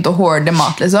folk begynte å hoarde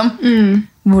mat, liksom.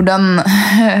 Hvordan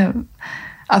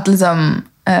at liksom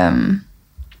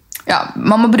ja,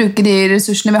 man må bruke de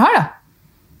ressursene vi har, da.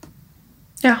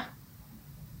 Ja.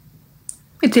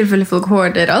 I tilfelle folk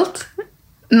hoarder alt.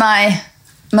 Nei,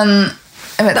 men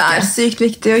jeg vet det er ikke. sykt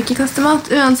viktig å ikke kaste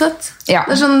mat, uansett. Ja.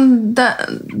 Det er sånn...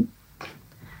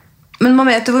 Men man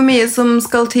vet jo hvor mye som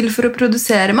skal til for å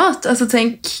produsere mat. Altså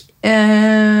tenk...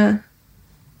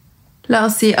 la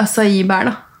oss si acai-bær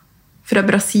da. Fra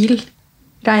Brasil.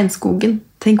 Regnskogen.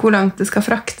 Tenk hvor langt det skal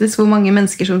fraktes. Hvor mange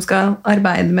mennesker som skal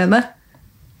arbeide med det.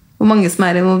 Hvor mange som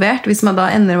er involvert. Hvis man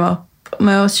da ender opp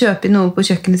med å kjøpe inn noe på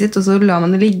kjøkkenet sitt, og så lar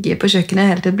man det ligge på kjøkkenet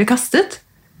helt til det blir kastet.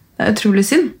 Det er utrolig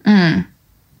synd.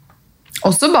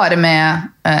 Også bare med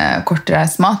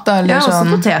kortreist mat, da. Eller ja, også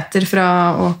sånn. poteter fra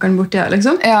åkeren borti her,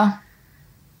 liksom. Ja.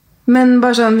 Men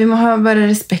bare sånn, vi må ha bare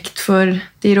respekt for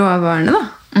de råvarene, da.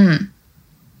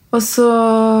 Og så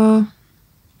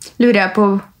lurer jeg på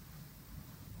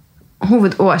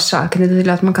hovedårsakene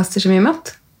til at man kaster så mye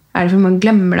mat. Er det fordi man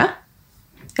glemmer det?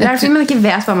 Eller er det fordi man ikke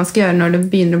vet hva man skal gjøre når det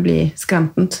begynner å bli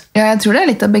skrantent? Ja, jeg tror det er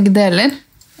litt av begge deler.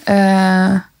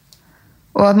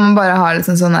 Og at man bare har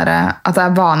liksom sånn der, at det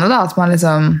er vane da, at man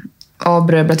liksom,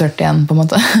 brød ble tørt igjen på en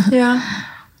måte. Ja,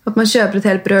 at man kjøper et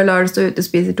helt brød, lar det stå ute,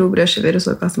 spiser 2 brødskiver, og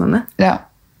så kaster man det. Ja.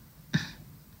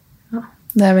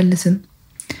 Det er veldig synd.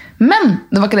 Men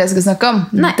det var ikke det jeg skulle snakke om.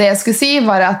 Nei. Det jeg skulle si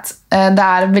var at det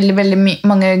er veldig, veldig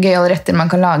mange gøyale retter man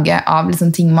kan lage av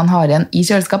liksom ting man har igjen i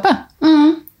kjøleskapet.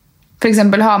 For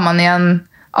eksempel har man igjen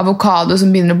avokado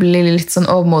som begynner å bli litt sånn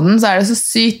overmoden, så er det så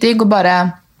sykt digg å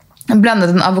bare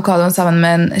blande den avokadoen sammen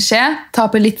med en skje, ta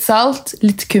på litt salt,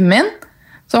 litt kummin,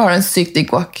 så har du en sykt digg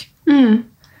guac.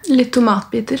 Litt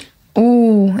tomatbiter.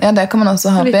 Ja, det kan man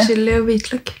også ha oppi. Litt chili og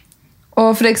hvitløk.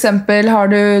 Og for eksempel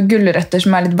har du gulrøtter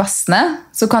som er litt vassende,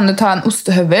 så kan du ta en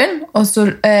ostehøvel, og så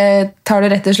tar du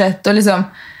rett og slett og liksom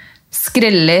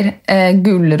skreller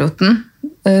gulroten,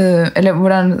 eller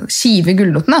hvordan skiver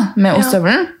gulroten da, med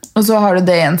ostehøvelen, og så har du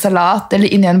det i en salat,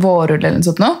 eller inni en vårrull eller noe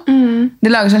sånt noe.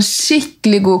 Det lager sånn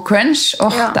skikkelig god crunch.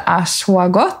 Det er så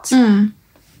godt.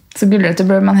 Så gulrøtter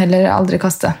bør man heller aldri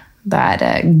kaste. Det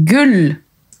er gull.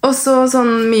 Og så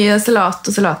sånn mye salat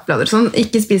og salatblader. Sånn,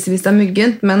 ikke spise hvis det er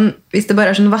muggent, men hvis det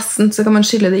bare er sånn vassent, så kan man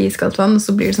skylle det i iskaldt vann, og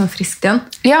så blir det sånn friskt igjen.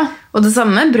 Ja. Og det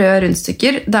samme, brød og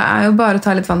rundstykker, det er jo bare å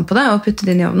ta litt vann på det og putte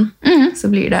det inn i ovnen.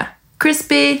 Så blir det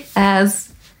crispy as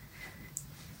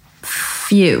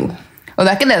few. Og det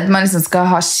er ikke det at man liksom skal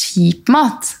ha kjip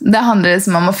mat. Det handler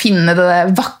liksom om å finne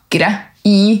det vakre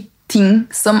i ting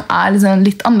som er liksom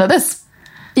litt annerledes.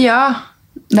 Ja.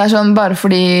 Det er sånn bare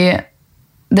fordi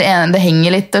det ene det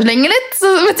henger litt og slenger litt,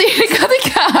 så betyr det ikke at det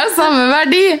ikke har samme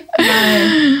verdi. Nei.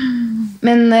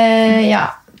 Men ja,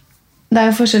 det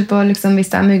er jo forskjell på liksom,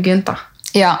 hvis det er muggent da.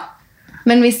 Ja.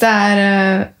 Men hvis det er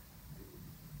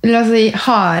la oss si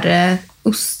harde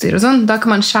oster og sånn, da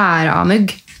kan man skjære av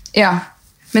mugg. Ja.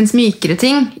 Mens mykere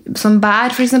ting, som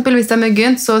bær for eksempel, hvis det er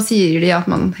muggent, så sier de at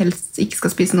man helst ikke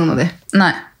skal spise noen av de.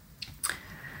 Nei.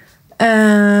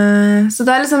 Så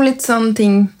det er liksom litt sånn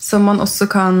ting som man også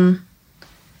kan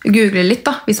google litt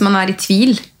da, hvis man er i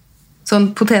tvil.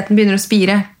 Sånn, poteten begynner å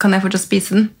spire, kan jeg fortsatt spise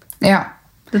den? Ja.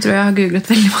 Det tror jeg har googlet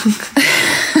veldig mange.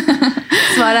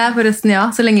 Svaret er forresten ja,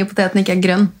 så lenge poteten ikke er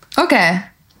grønn. Ok.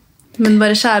 Men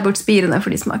bare skjær bort spirene, for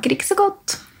de smaker ikke så godt.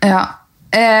 Ja.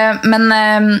 Men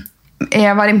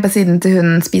jeg var inne på siden til hun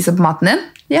spiser på maten din,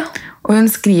 Ja. og hun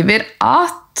skriver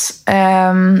at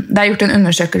det er gjort en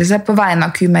undersøkelse på vegne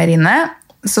av kumeieriene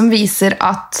som viser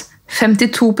at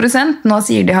 52% nå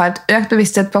sier de har et økt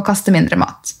bevissthet på å kaste mindre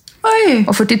mat. Oi!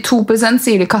 Og 42%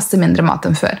 sier de kaster mindre mat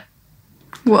enn før.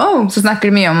 Wow! Så snakker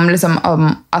de mye om, liksom, om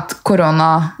at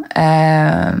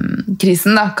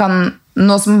koronakrisen da, kan,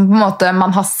 nå som på en måte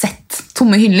man har sett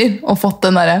tomme hyller og fått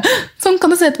den der, sånn kan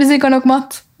det se ut hvis vi ikke har nok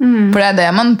mat. For det er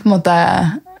det man på en måte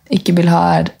ikke vil ha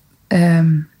her.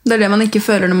 Det er det man ikke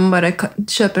føler når man bare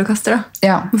kjøper og kaster. Da.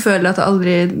 Ja. Man føler at det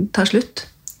aldri tar slutt.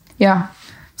 Ja.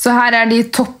 Så her er de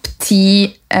topp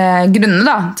 10 grunner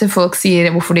da, til folk sier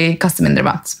hvorfor de kaster mindre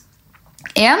mat.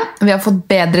 1. Vi har fått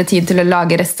bedre tid til å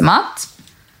lage restemat.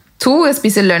 2. Jeg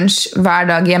spiser lunsj hver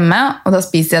dag hjemme, og da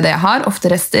spiser jeg det jeg har,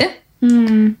 ofte rester.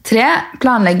 3.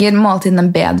 Planlegger måltidene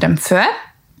bedre enn før.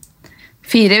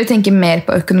 4. Vi tenker mer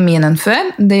på økonomien enn før.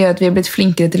 Det gjør at vi har blitt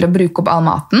flinkere til å bruke opp all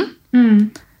maten.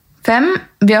 5.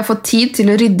 Vi har fått tid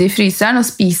til å rydde i fryseren og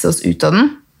spise oss ut av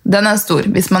den. Den er stor,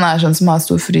 hvis man er sånn som har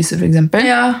stor fryser, for eksempel.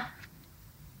 Ja.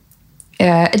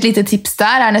 Et lite tips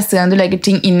der er neste gang du legger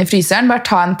ting inn i fryseren, bare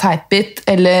ta en teipbit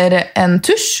eller en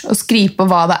tusj og skriv på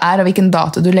hva det er og hvilken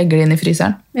dato du legger det inn i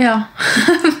fryseren. Ja.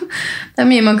 Det er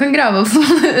mye man kan grave opp som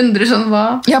undrer sånn hva.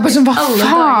 Ja, bare sånn, hva alle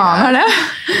faen er det?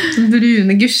 Sånn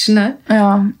brune gusjen her. Ja.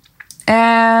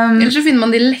 Eller så finner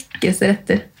man de lekkeste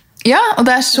retter. Ja, og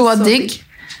det er så digg.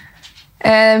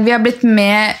 Vi har blitt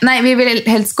vi vil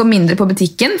helst gå mindre på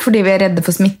butikken fordi vi er redde for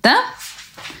smitte.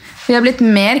 Vi har blitt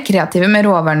mer kreative med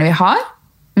råvarene vi har.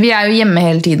 Vi er jo hjemme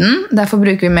hele tiden, derfor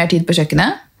bruker vi mer tid på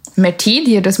kjøkkenet. Mer tid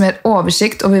gir oss mer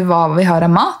oversikt over hva vi har av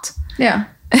mat. Ja.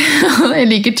 Jeg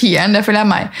liker 10'eren, det føler jeg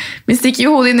meg. Vi stikker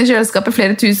jo hodet inn i kjøleskapet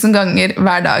flere tusen ganger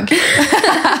hver dag.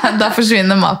 Da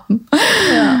forsvinner maten.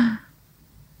 Ja.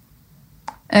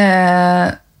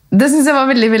 Det synes jeg var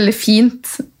veldig, veldig fint.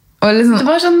 Og liksom, Det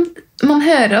var sånn, man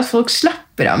hører at folk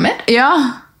slapper av mer. ja.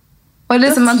 Og Det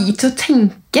liksom, er tid til å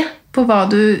tenke på hva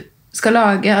du skal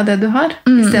lage av det du har.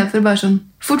 I stedet for bare sånn,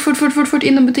 fort,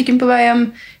 innom butikken på vei hjem,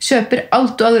 kjøper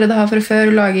alt du allerede har fra før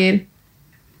og lager,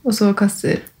 og så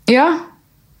kaster. ja.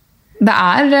 Det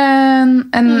er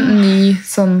en ny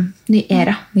sånn Ny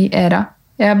era. ny era.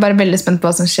 Jeg er bare veldig spent på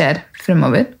hva som skjer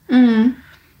fremover.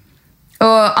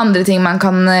 Og andre ting man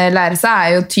kan lære seg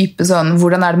er jo type sånn,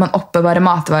 hvordan er det man oppbevarer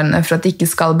matvarene for at det ikke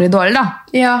skal bli dårlig da.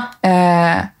 Ja.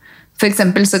 For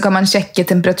eksempel så kan man sjekke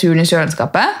temperaturen i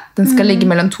kjøleskapet. Den skal ligge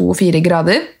mellom 2 og 4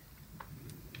 grader.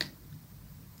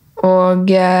 Og Og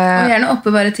gjerne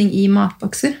oppbevare ting i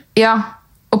matbokser. ja,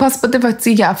 og pass på at det faktisk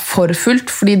ikke er for fullt,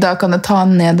 fordi da kan det ta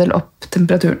ned eller opp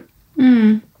temperaturen.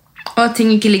 Og at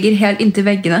ting ikke ligger helt inntil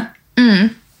veggene.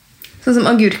 Sånn som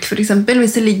agurk for eksempel.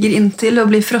 Hvis det ligger inntil og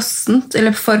blir frossent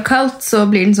eller for kaldt, så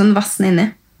blir den sånn vassen inni.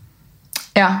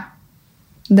 Ja,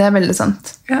 det er veldig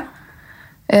sant. Ja.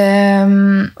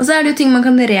 Og så er det jo ting man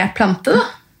kan replante da.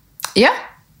 Ja,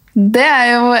 det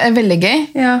er jo veldig gøy.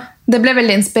 Ja. Det ble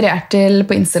veldig inspirert til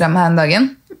på Instagram her en dagen.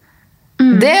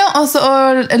 Det er jo også å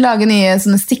lage nye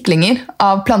sånne stiklinger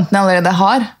av plantene jeg allerede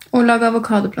har. Og lage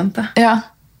avokadoplante. Ja,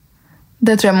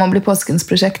 det tror jeg må bli påskens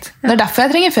prosjekt. Det er derfor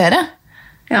jeg trenger ferie.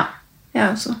 Ja, jeg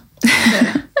også. Det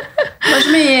er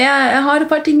så mye. Jeg har et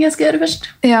par ting jeg skal gjøre først.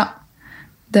 Ja,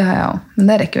 det har jeg også, men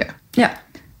det rekker vi. Ja.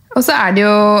 Og så er det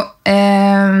jo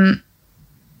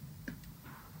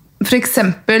for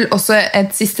eksempel også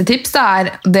et siste tips da, er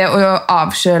det å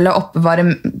avkjøle og oppbevare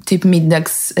typ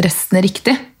middagsrestene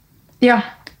riktig. Ja.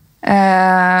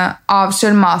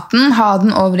 Avkjøl maten, ha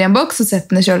den over i en boks og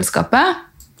sett den i kjøleskapet.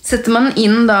 Setter man den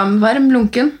inn da med varm,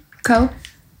 lunken, kald?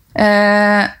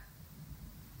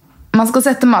 Man skal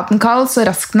sette maten kald så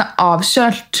raskt den er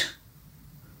avkjølt.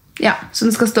 Ja, så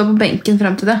den skal stå på benken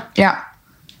frem til det. Ja.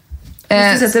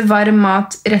 Hvis du setter varm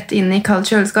mat rett inn i kaldt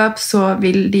kjøleskap, så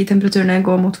vil de temperaturene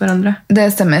gå mot hverandre. Det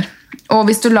stemmer. Og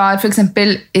hvis du lar for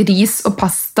eksempel ris og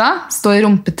pasta stå i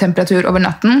rompetemperatur over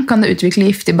natten, kan det utvikle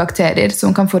giftige bakterier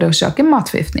som kan forårsake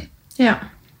matforgiftning. Ja.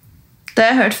 Det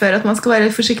har jeg hørt før, at man skal være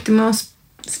litt forsiktig med å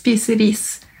spise ris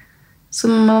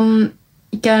som man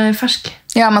ikke er fersk.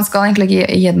 Ja, man skal egentlig ikke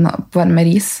gi den oppvarme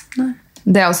ris. Nei.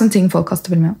 Det er også en ting folk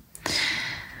kaster veldig mye av.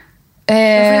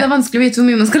 Fordi det vanskelig å vite hvor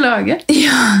mye man skal lage.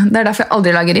 Ja, det derfor jeg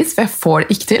aldri lager ris, for jeg får det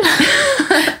ikke til.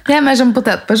 Jeg mer som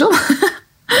potetperson.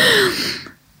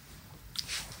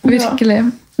 Virkelig.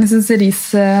 Jeg synes ris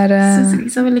er... Jeg synes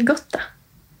ris er veldig godt, da.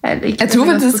 Jeg tror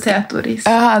faktisk... Potet og ris.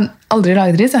 Jeg har aldri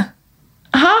laget ris, jeg.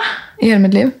 Aha! I hele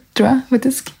mitt liv, tror jeg,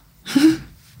 faktisk.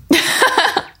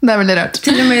 Det veldig rart.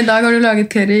 Til og med i dag har du laget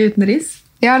curry uten ris.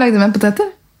 Jeg har laget det med poteter.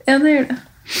 Ja, det gjør det.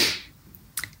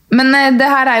 Men det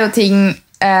her jo ting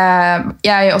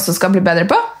jeg også skal bli bedre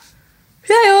på.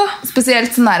 Ja.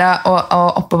 Spesielt sånn der å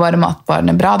oppbevare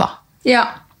matvarene bra, da. Ja.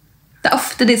 Det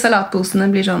ofte de salatposene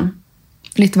blir sånn.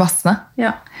 Litt vassende.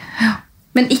 Ja.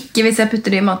 Men ikke hvis jeg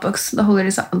putter de i matboks. Da holder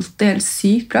de seg alltid helt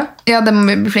sykt bra. Ja, det må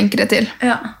vi bli flinkere til.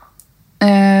 Ja.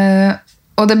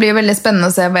 Og det blir veldig spennende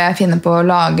å se hva jeg finner på å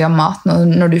lage av mat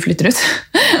når du flytter ut.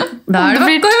 Da det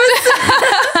vakkert.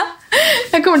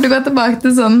 Jeg kommer til å gå tilbake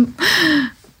til sånn.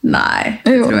 Nei,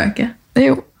 det tror jeg ikke.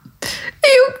 Jo.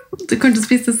 Du kommer til å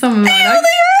spise det samme hver dag.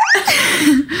 Det gjør jeg.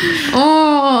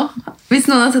 Hvis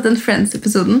noen har sett den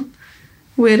Friends-episoden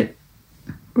hvor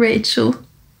Rachel...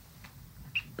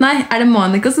 Nei, det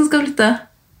Monica som skal flytte?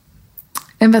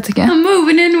 Jeg vet ikke. I'm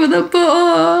moving in with a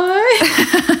boy.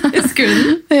 Husker du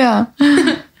den? Ja.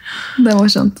 Det var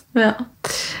morsomt. Ja.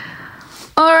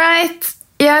 All right.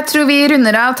 Jeg tror vi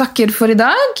runder av og takker for i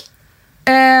dag.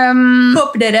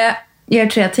 Håper dere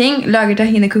gjør 3 ting. Lager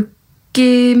tahini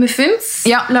cookie muffins.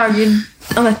 Ja. Lager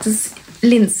Anettes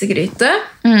linsegryte.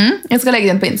 Jeg skal legge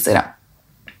den på Instagram.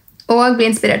 Og bli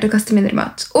inspirert til å kaste mindre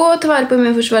mat. Og ta vare på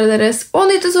immunforsvaret deres. Og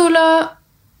nyte sola.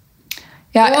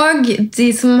 Ja. Og de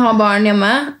som har barn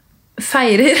hjemme,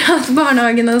 feirer at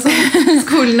barnehagene og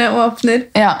skolene åpner.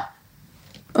 Ja.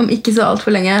 Om ikke så alt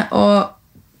for lenge. Og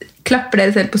klapper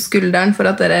dere selv på skulderen for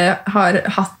at dere har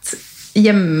hatt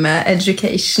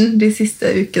hjemme-education de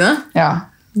siste ukene.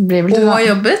 Ja. Det blir vel og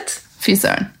jobbet. Fy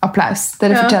søren. Applaus.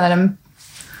 Dere fortjener en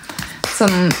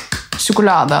sånn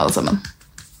sjokolade alle sammen.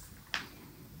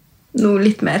 Noe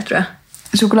litt mer, tror jeg.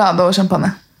 Sjokolade og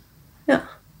champagne. Ja.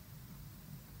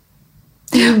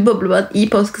 Boblebad i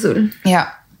påskesolen. Ja.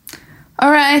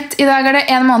 All right. I dag det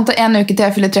 1 måned og 1 uke til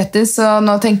jeg fyller 30, så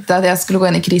nå tenkte jeg at jeg skulle gå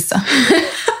inn i krise.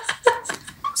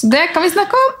 Så det kan vi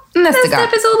snakke om neste gang.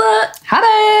 Episode. Ha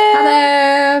det! Ha det!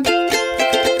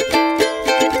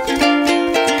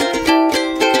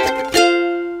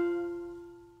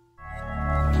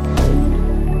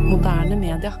 Moderne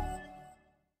media.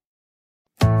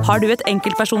 Har du et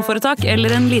enkeltpersonforetak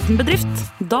eller en liten bedrift?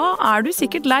 Da du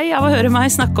sikkert lei av å høre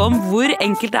meg snakke om hvor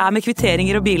enkelt det med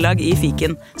kvitteringer og bilag i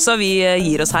fiken. Så vi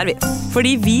gir oss her, vi.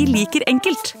 Fordi vi liker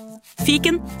enkelt.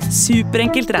 Fiken,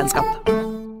 superenkelt regnskap.